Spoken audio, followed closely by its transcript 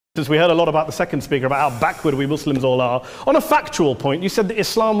Since we heard a lot about the second speaker, about how backward we Muslims all are. On a factual point, you said that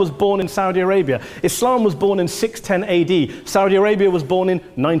Islam was born in Saudi Arabia. Islam was born in 610 AD. Saudi Arabia was born in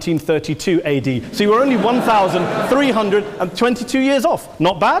 1932 AD. So you were only 1,322 years off.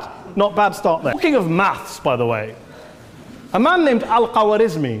 Not bad? Not bad start there. Talking of maths, by the way, a man named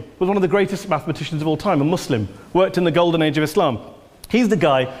Al-Khwarizmi was one of the greatest mathematicians of all time, a Muslim, worked in the golden age of Islam. He's the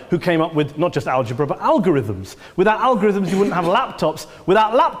guy who came up with not just algebra, but algorithms. Without algorithms, you wouldn't have laptops.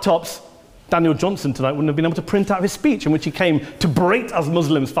 Without laptops, Daniel Johnson tonight wouldn't have been able to print out his speech in which he came to berate us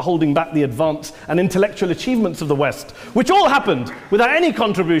Muslims for holding back the advance and intellectual achievements of the West, which all happened without any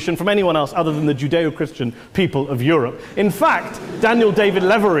contribution from anyone else other than the Judeo-Christian people of Europe. In fact, Daniel David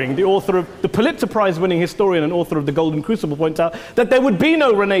Levering, the author of the Pulitzer Prize-winning historian and author of The Golden Crucible, points out that there would be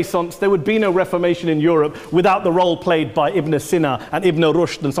no Renaissance, there would be no Reformation in Europe without the role played by Ibn Sina and Ibn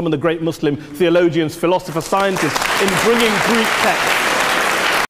Rushd and some of the great Muslim theologians, philosophers, scientists in bringing Greek texts